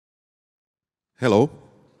Hello,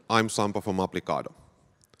 I'm Sampa from Applicado.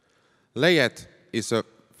 Layet is a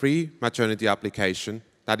free maternity application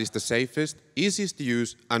that is the safest, easiest to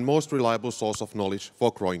use and most reliable source of knowledge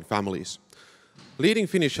for growing families. Leading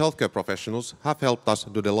Finnish healthcare professionals have helped us to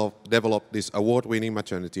develop this award-winning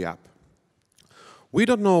maternity app. We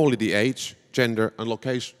don't know only the age, gender and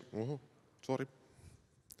location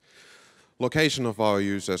of our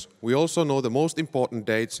users, we also know the most important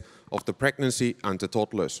dates of the pregnancy and the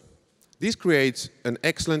toddlers. This creates an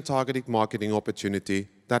excellent targeted marketing opportunity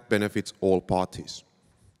that benefits all parties.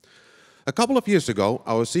 A couple of years ago,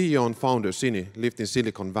 our CEO and founder, Sini, lived in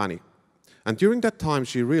Silicon Valley. And during that time,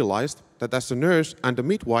 she realized that as a nurse and a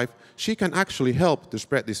midwife, she can actually help to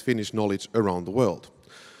spread this Finnish knowledge around the world.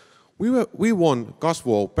 We won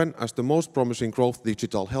Kasvu Open as the most promising growth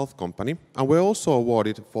digital health company, and we're also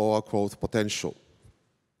awarded for our growth potential.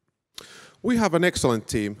 We have an excellent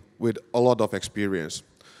team with a lot of experience.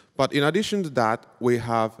 But in addition to that, we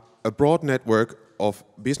have a broad network of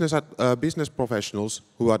business professionals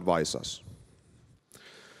who advise us.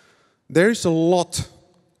 There is a lot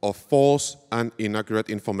of false and inaccurate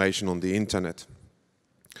information on the internet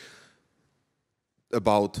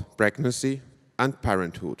about pregnancy and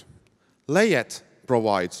parenthood. Layet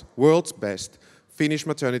provides world's best Finnish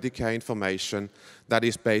maternity care information that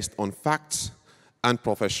is based on facts and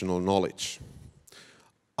professional knowledge.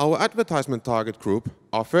 Our advertisement target group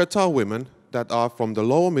are fertile women that are from the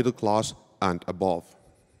lower middle class and above.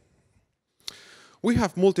 We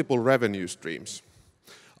have multiple revenue streams.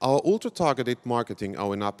 Our ultra-targeted marketing,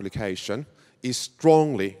 our application, is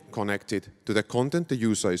strongly connected to the content the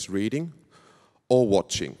user is reading or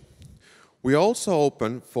watching. We are also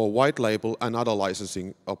open for white label and other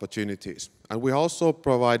licensing opportunities. And we're also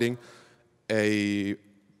providing a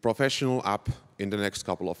professional app in the next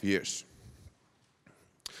couple of years.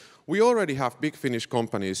 We already have big Finnish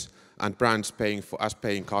companies and brands as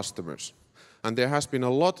paying customers. And there has been a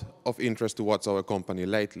lot of interest towards our company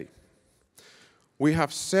lately. We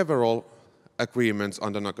have several agreements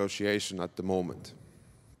under negotiation at the moment.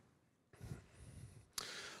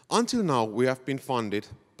 Until now, we have been funded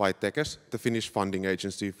by Tekes, the Finnish funding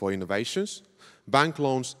agency for innovations, bank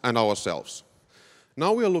loans and ourselves.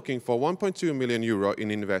 Now we are looking for 1.2 million euro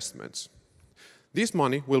in investments. This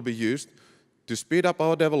money will be used to speed up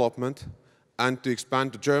our development and to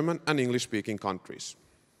expand to German and English-speaking countries.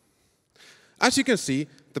 As you can see,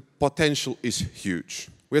 the potential is huge.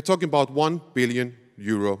 We're talking about 1 billion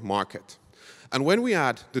euro market. And when we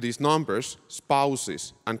add to these numbers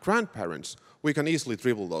spouses and grandparents, we can easily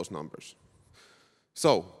triple those numbers.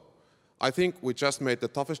 So, I think we just made the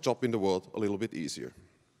toughest job in the world a little bit easier.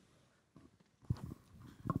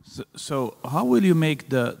 So how will you make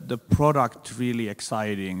the product really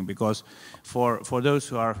exciting? Because for those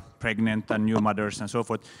who are pregnant and new mothers and so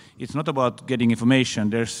forth, it's not about getting information.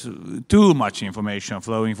 There's too much information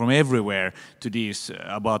flowing from everywhere to these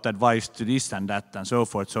about advice to this and that and so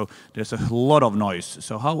forth. So there's a lot of noise.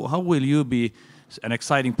 So how will you be an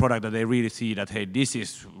exciting product that they really see that, hey, this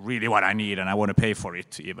is really what I need and I want to pay for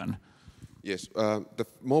it even? Yes, the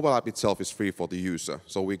mobile app itself is free for the user.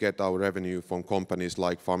 So we get our revenue from companies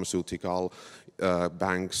like pharmaceutical,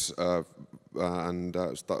 banks, and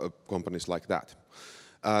companies like that.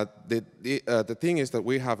 The thing is that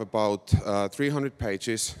we have about 300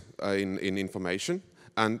 pages in information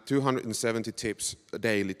and 270 tips,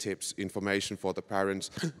 daily tips, information for the parents,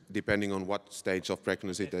 depending on what stage of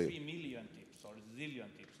pregnancy they... 3 million tips or a zillion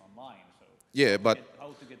tips online. So yeah, but...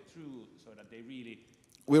 how to get through so that they really...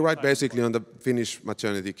 We write basically on the Finnish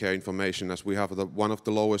maternity care information, as we have one of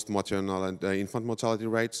the lowest maternal and infant mortality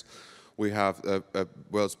rates. We have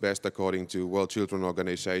world's best, according to World Children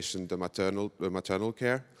Organization, the maternal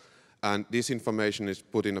care. And this information is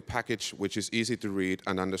put in a package which is easy to read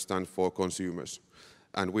and understand for consumers.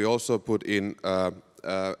 And we also put in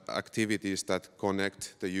activities that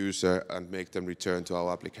connect the user and make them return to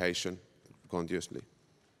our application continuously.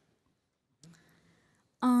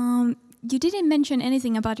 You didn't mention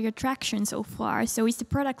anything about your traction so far. So is the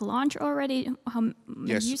product launched already? How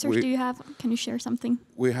many users do you have? Can you share something?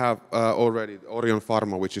 We have already Orion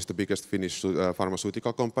Pharma, which is the biggest Finnish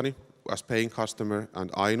pharmaceutical company, as paying customer,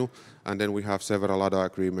 and Ainu. And then we have several other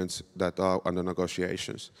agreements that are under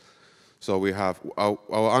negotiations. So we have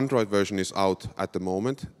our Android version is out at the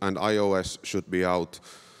moment, and iOS should be out,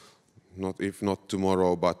 if not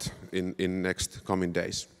tomorrow, but in next coming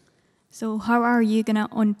days. So how are you going to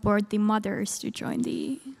onboard the mothers to join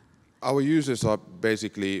the... Our users are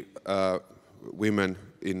basically women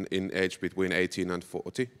in age between 18 and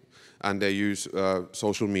 40. and they use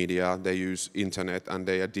social media, they use internet, and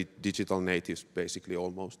they are digital natives, basically,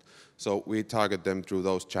 almost. So we target them through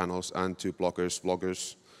those channels and to bloggers,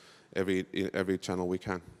 vloggers, every channel we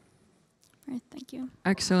can. Right, thank you.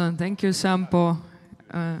 Excellent, thank you, Sampo.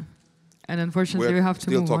 And unfortunately, we have to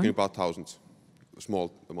move on. We're still talking about thousands, a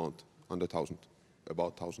small amount, under 1,000,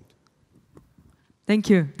 about 1,000. Thank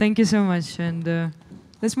you so much, and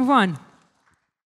let's move on.